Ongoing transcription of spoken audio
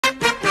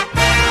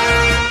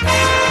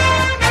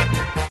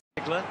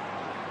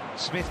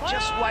Smith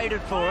just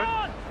waited for it.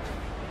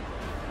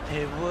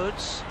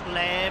 Edwards,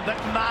 Lambert,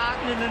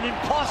 Martin in an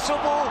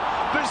impossible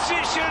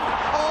position.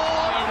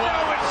 Oh, no,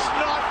 it's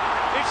not.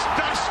 It's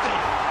Dustin.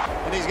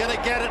 And he's going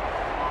to get it.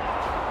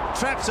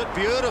 Traps it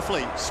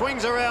beautifully.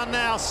 Swings around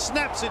now,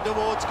 snaps it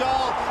towards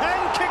goal, and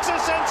kicks a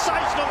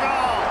sensational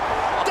goal.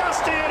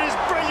 Dusty at his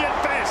brilliant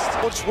best.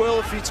 Swirl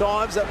a few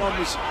times. That one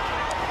was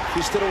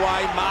fisted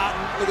away.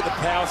 Martin, look at the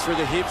power through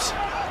the hips.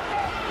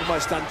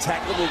 Almost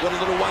untackleable. Got a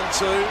little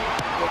 1-2.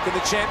 What can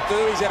the champ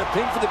do? He's had a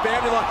ping for the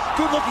boundary line.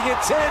 Good looking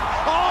at 10.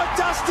 Oh,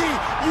 Dusty,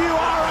 you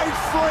are a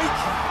freak.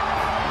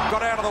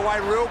 Got out of the way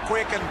real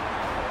quick, and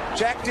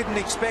Jack didn't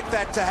expect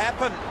that to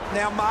happen.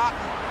 Now Martin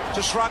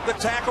to shrug the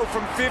tackle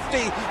from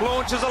 50.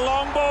 Launches a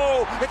long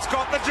ball. It's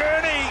got the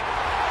journey.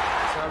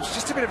 So it was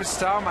just a bit of a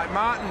stalemate.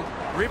 Martin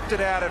ripped it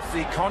out of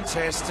the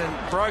contest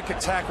and broke a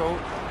tackle.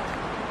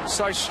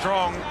 So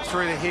strong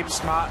through the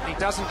hips, Martin. He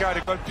doesn't go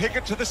to... Pick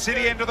it to the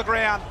city end of the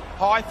ground.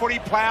 High footy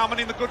Plowman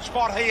in the good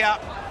spot here.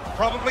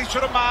 Probably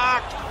should have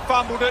marked.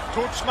 Fumbled it.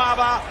 Good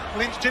smother.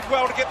 Lynch did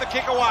well to get the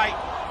kick away.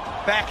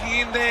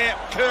 Backing in there.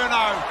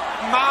 Curnow.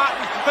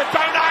 Martin. But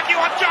don't argue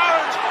on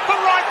Jones. The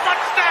right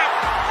foot snap.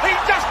 He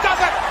just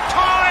does it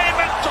time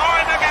and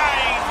time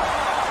again.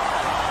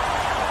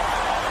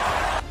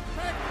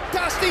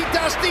 Dusty,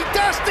 Dusty,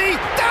 Dusty,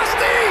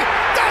 Dusty!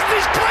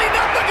 Dusty's cleaned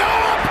up the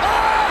goal.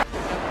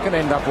 Going to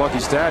end up like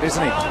his dad,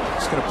 isn't he?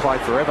 He's going to play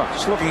forever.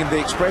 Just looking at the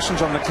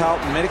expressions on the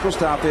Carlton medical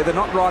staff there, they're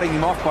not writing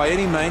him off by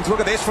any means.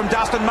 Look at this from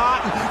Dustin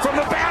Martin from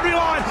the boundary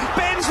line.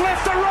 Bends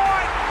left to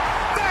right.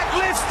 That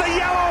lifts the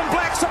yellow and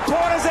black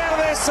supporters out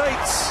of their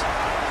seats.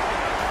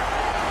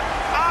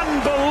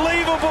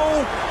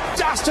 Unbelievable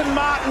Dustin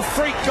Martin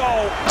freak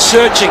goal.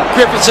 Searching,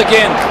 Griffiths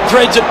again,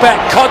 threads it back,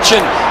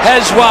 Cochin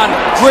has one,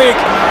 Grigg,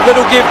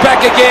 that'll give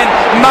back again,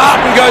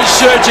 Martin goes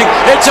searching,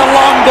 it's a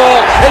long ball,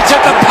 it's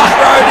at the puck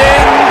road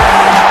end,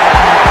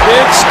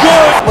 it's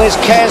good. Where's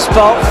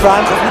Casbolt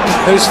front?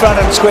 Who's front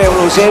and square?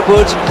 Well, it was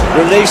Edwards,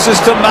 releases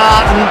to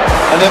Martin,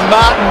 and then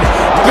Martin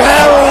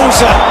barrels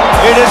it.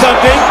 It is a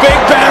big, big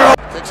barrel.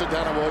 Kicks it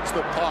down towards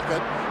the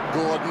pocket.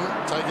 Gordon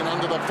taken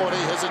under the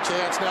footy. Has a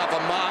chance now for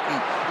Martin.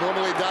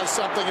 Normally does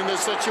something in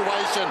this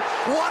situation.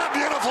 What a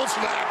beautiful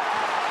snap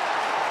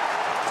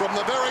from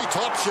the very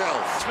top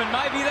shelf.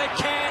 Maybe they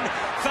can.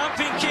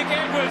 Thumping kick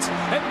Edwards.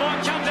 It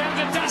might come down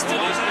to Dustin.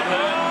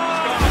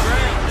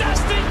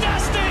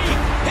 Dusty!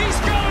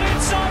 He's gone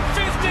inside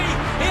 50.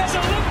 He has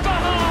a look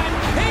behind.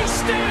 He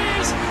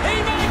steers. He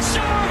made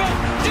sure of it.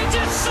 Did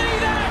you see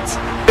that?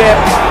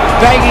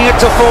 Banging it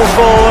to full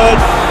forward.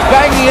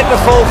 Banging it to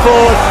full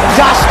forward.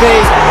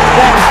 Dusty.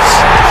 That's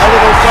a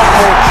little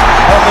double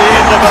on the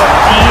end of a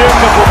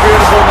beautiful,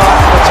 beautiful night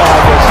for the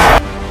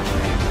Tigers.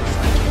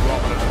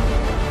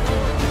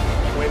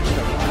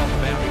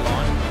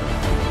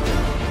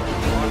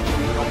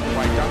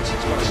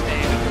 Dunson's got a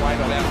stand and play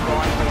that out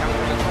right to come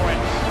from the point.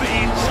 The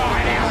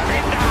inside out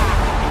bender.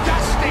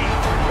 Dusty.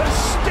 The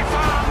stiff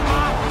arm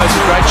Martin. It's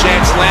a great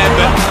chance,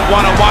 Lambert,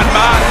 one-on-one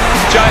mark.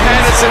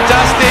 Johannes and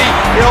Dusty.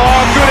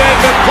 Oh, good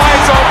effort.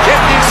 Plays on,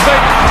 kept his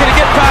feet. Can he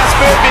get past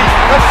Murphy?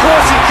 Of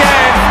course he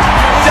can.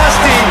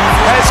 Dusty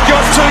has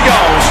got 2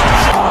 goals.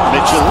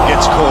 Mitchell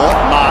gets caught.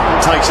 Martin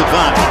takes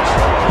advantage.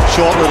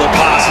 Short little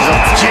passes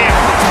up to Jim.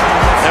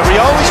 Now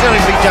Rioli's going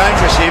to be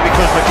dangerous here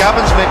because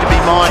McGovern's meant to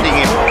be minding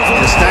him.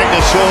 The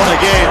Stagner short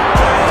again.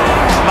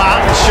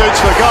 Martin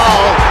shoots for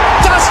goal.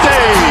 Dusty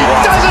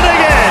does it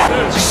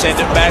again. Send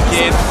it back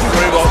in.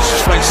 Grewalt's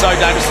just been so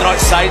dangerous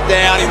tonight. Saved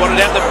down. He wanted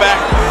out the back.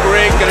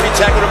 Greg going to be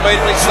tackled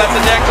immediately. Slapped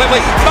it down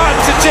cleverly.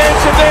 Martin's a chance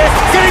from there.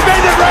 Can he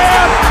bend it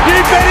round? You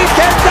bet he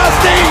can,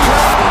 Dusty.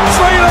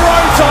 3 in a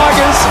row,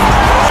 Tigers.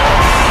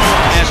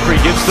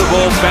 Astry gives the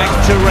ball back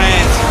to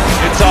Rant.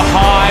 It's a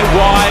high,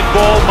 wide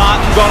ball.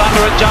 Martin got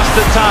under it just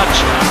a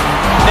touch.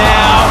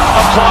 Now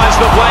applies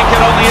the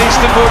blanket on the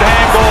Easternwood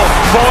handball.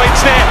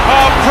 Boyd's there.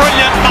 Oh,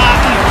 brilliant,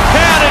 Martin.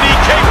 How did he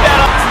keep that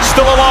up?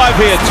 Still alive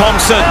here,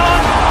 Thompson.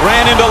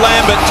 Ran into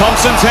Lambert.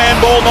 Thompson's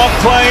handball not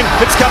clean.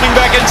 It's coming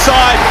back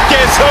inside.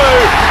 Guess who?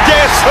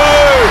 Guess who?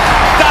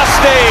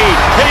 Dusty.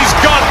 He's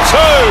got 2.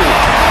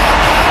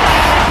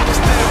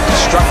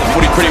 Struck the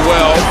footy pretty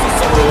well.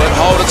 Will it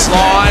hold its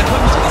line?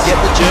 Did he get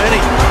the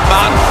journey?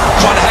 Martin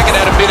trying to hack it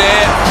out of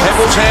midair.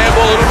 Hempel's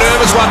handball, a little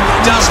nervous one.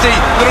 Dusty,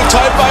 little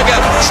toe poker.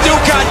 Still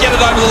can't get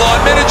it over the line.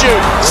 Menadue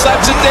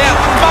slaps it down.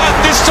 Martin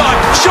this time.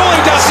 Surely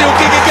Dusty will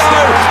kick a go.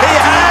 He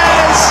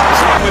has.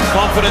 With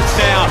confidence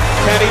now.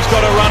 Kenny's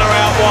got a runner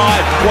out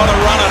wide. What a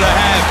runner to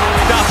have.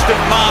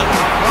 Dustin Martin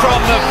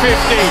from the 50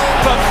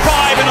 for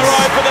 5 in a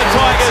row for the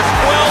Tigers.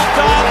 Well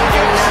done.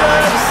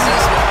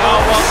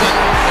 Oh, was it?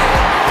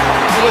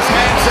 It was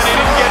Hansen, he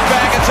didn't get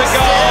back, it's a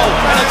goal,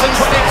 and it's a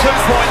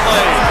 22-point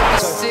lead.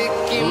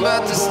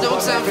 But there's no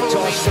time for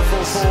me.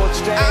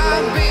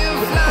 I've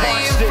been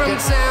flying from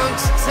town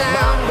to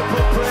town,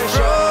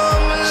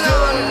 from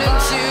London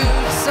to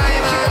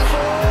Taiwan.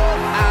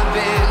 I've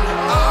been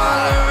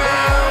all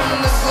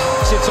around the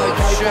globe,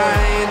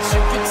 trying to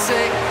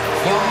protect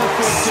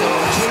your soul.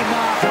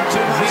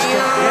 We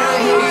are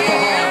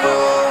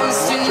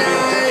heroes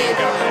tonight.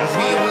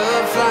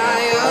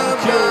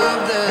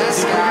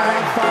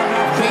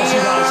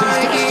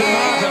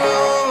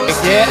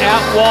 there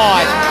out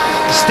wide.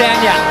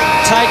 Stanya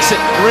takes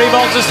it.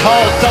 Revolts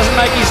hold. Doesn't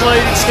make his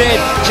lead instead.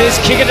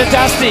 Just kick it to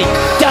Dusty.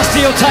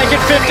 Dusty will take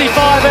it 55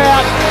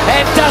 out.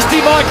 And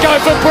Dusty might go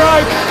for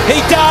broke.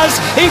 He does.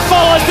 He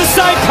follows the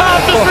same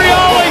path as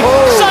Rioli.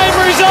 Same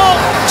result.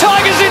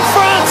 Tigers in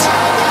front.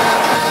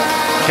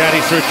 Caddy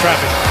through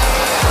traffic.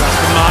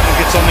 Dustin Martin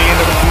gets on the end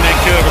of it from their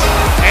curves.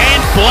 And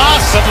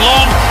blasts it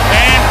long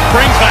and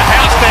brings the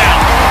house down.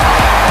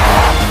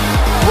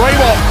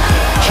 Rewalt,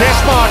 chest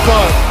mark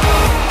though.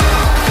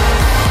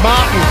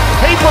 Martin,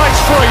 he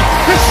breaks free.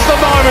 This is the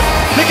moment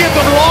to give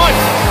them life.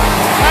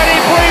 And he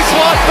breathes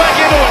life back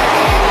into it.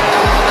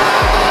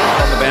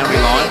 On the boundary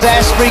line.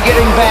 Asprey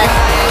getting back,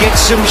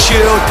 gets some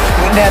shield.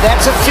 Now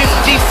that's a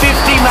 50-50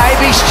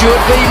 maybe. Stuart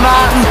v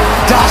Martin.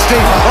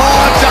 Dusty.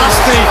 Oh,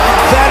 Dusty.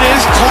 That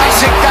is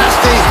classic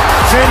Dusty.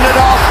 Fended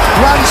off,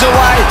 runs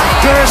away.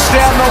 Durst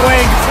down the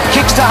wing.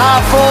 Kicks to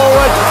half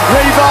forward.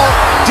 Revolt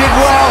did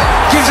well.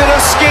 Gives it a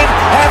skid.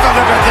 Have a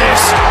look at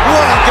this.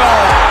 What a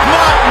goal.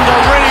 Martin to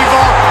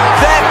Revolt.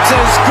 That's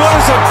as good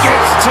as it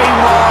gets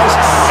team-wise.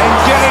 And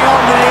getting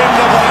on the end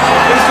of it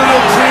is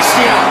little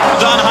Christian.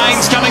 Don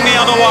Haynes coming the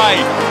other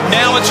way.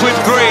 Now it's with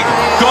Grigg.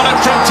 Got it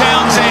from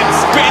Townsend.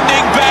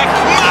 Bending back.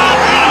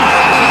 Martin!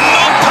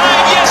 Not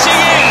paid. Yes, he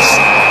is.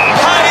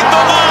 Paid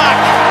the mark.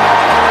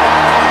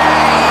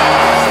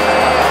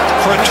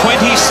 For a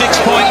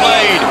 26-point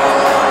lead.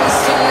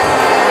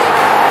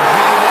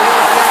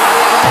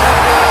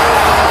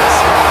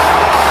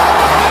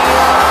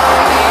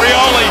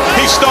 Rioli,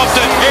 he stopped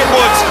it.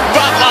 Edwards,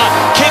 Butler,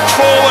 kick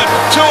forward.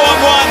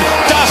 2-on-1.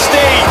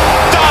 Dusty.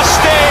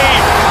 Dusty.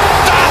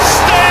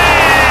 Dusty!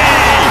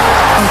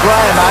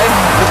 Graham,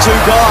 the two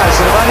guys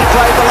that have only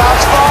played the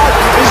last 5.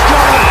 He's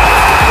got it.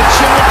 The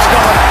Chinook's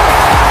got it.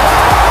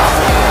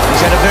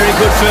 He's had a very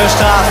good first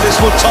half. This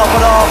will top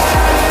it off.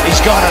 He's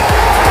got it.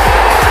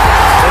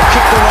 They've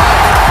kicked away.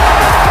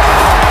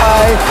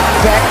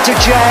 Back to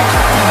Jack.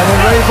 And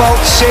then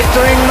Revolt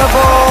centering the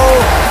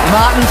ball.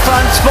 Martin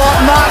front spot.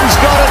 Martin's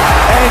got it.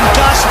 And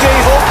Dusty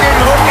hooking.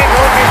 Oh,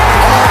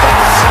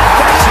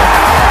 that's it.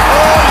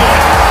 Oh, yeah.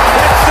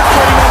 That's the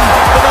freedom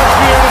for those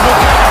beautiful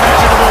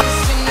imaginable.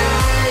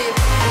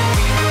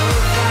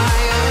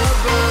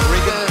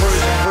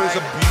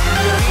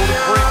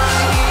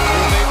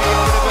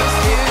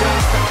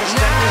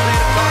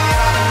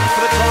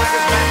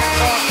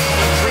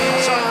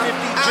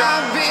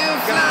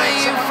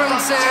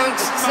 Town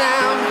to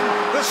town,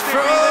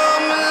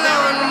 from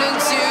London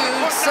to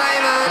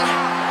Taiwan,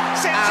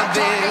 I've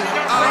been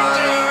all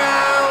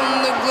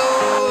around the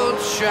globe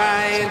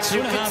trying to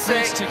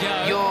protect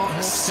your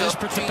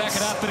Desperate to back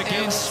it up, but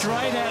again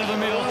straight out of the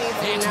middle.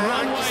 It's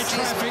runway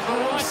traffic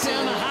right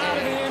down the heart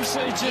of the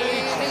MCG.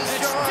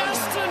 It's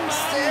Dustin Martin.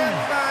 Step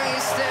by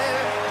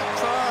step, the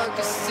clock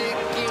is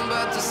ticking,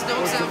 but there's no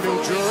time for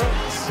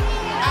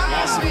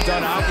We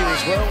don't argue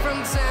as well,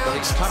 but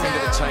he's come into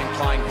the team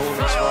playing ball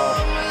as well,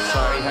 so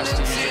he has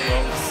to use it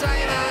well.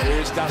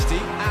 Here's Dusty,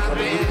 got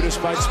a little bit of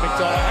space.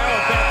 McDonald,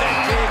 how about that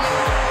kick?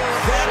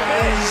 That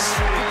is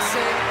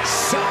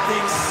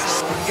something.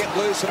 Can get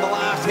loose in the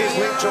last. Here's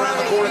Lynch around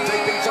the corner,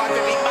 deep inside.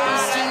 Can he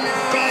Martin?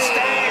 Got to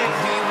stand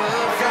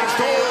against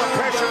all the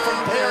pressure from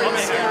Perry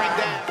bearing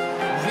down.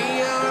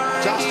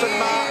 Justin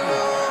Martin,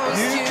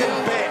 you can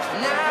bet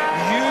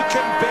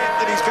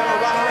that he's going to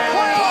run around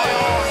and play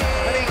on,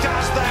 and he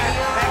does that.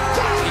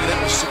 That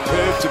was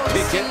superb to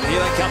pick it. Here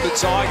they come, the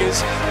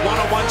Tigers.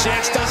 One-on-one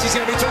chance. Dusty's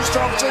going to be too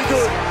strong, too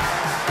good.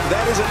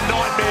 That is a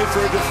nightmare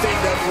for a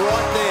defender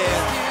right there.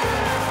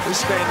 This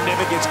man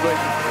never gets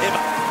beaten,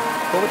 ever.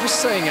 Well, we're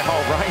just seeing a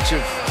whole range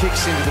of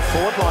kicks into the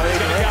forward line.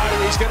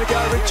 He's going to go,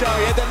 Richo.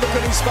 He had that look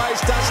at his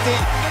face. Dusty,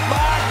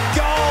 mark,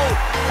 goal.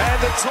 And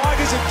the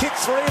Tigers have kicked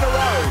 3 in a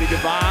row. Big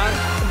Barn.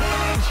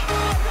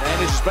 And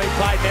it's just been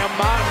played now.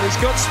 Martin, he's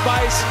got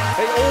space.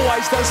 He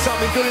always does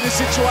something good in this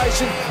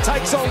situation.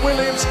 Takes on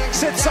Williams,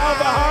 sets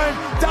over home.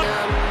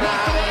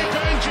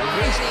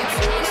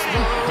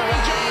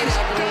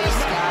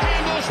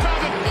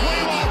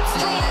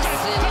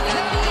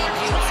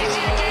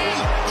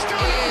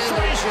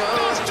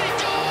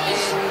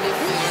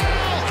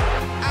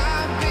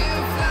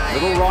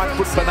 Little right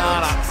foot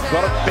banana.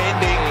 Got it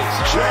bending.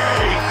 Gee,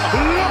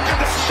 look at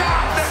the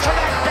sharpness of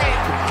that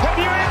bend. Have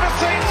you ever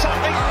seen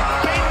something?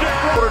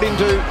 Put it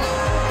into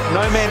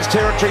no man's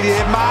territory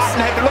there.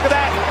 Martin had to look at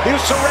that. He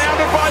was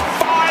surrounded by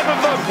 5 of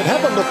them. But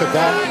have a look at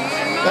that.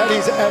 That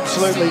is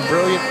absolutely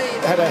brilliant.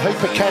 Had a heap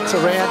of cats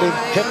around him,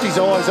 kept his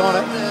eyes on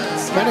it.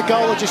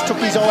 Menegola just took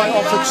his eye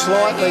off it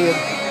slightly, and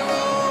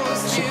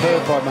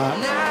superb by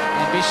Martin.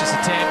 Ambitious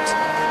attempt.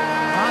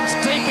 Runs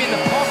deep in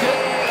the pocket.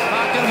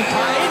 Mark going to be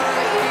paid.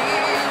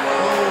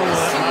 Oh,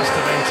 that must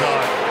have been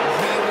tight.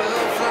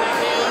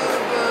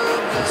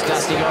 It's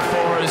Dusty got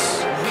for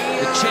us.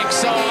 The check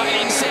side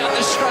in South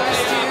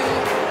Australia.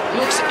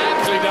 Looks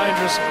absolutely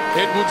dangerous.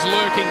 Edwards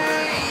lurking.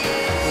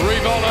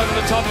 Revolt over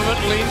the top of it.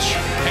 Lynch.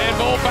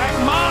 Handball back.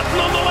 Martin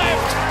on the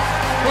left.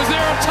 Was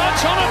there a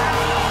touch on it?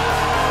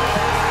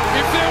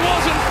 If there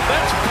wasn't,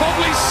 that's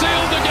probably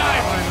sealed the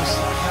game.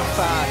 How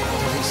far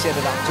does he set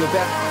it up to?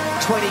 About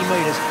 20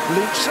 metres.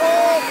 Lynch,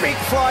 oh, big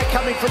fly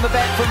coming from the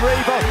back from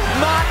Revo.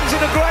 Martin's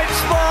in a great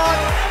spot.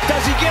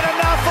 Does he get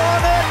enough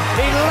on it?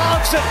 He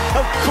loves it.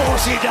 Of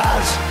course he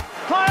does.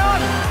 Play on.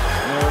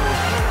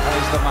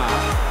 Plays the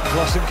mark.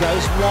 Dustin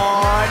goes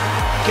wide.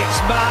 Gets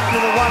Martin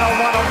in a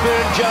one-on-one on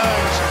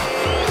Burne-Jones.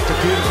 It's a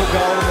beautiful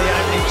goal in the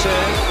opening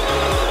turn.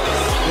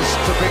 Just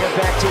to bring it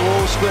back to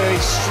all square. He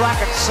struck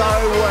it so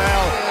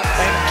well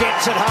and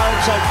gets it home.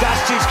 So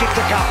Dusty's kicked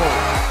a couple.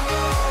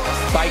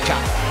 Baker.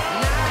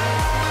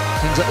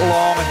 Sends it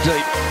long and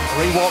deep.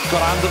 Rewalt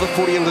got under the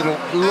footy a little.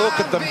 Look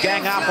at them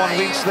gang up on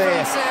Lynch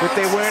there. If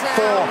there weren't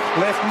four.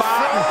 Left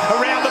Martin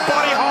around the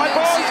body. High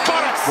ball. He's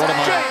got it. What a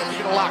moment.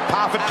 Bit of luck.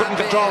 Parfitt couldn't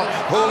control it.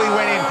 Hawley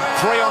went in.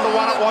 3 on the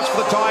 1 it was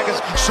for the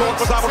Tigers. Short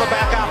was able to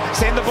back up.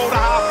 Send the ball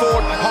to half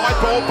forward. High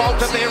ball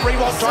bolted there.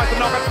 Rewalt tries to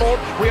knock it forward.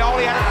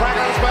 Rioli had a crack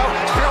as well.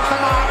 Spills to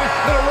Martin.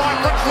 Little right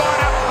foot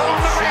slider.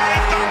 Along the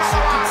ground. He's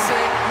got another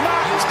one.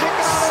 Martin's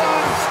kicking another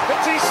one.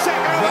 It's his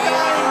second of the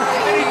game.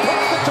 And he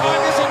puts the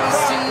Tigers in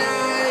front.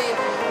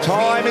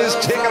 Time is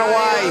ticking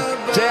away.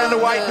 Down to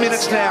 8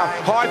 minutes now.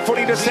 High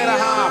footy to centre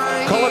half.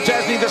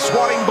 Kolodjasny the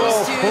swatting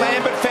ball.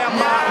 Lambert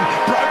found Martin.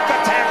 Broke the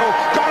tackle.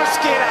 Got a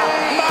skidder.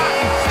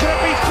 Martin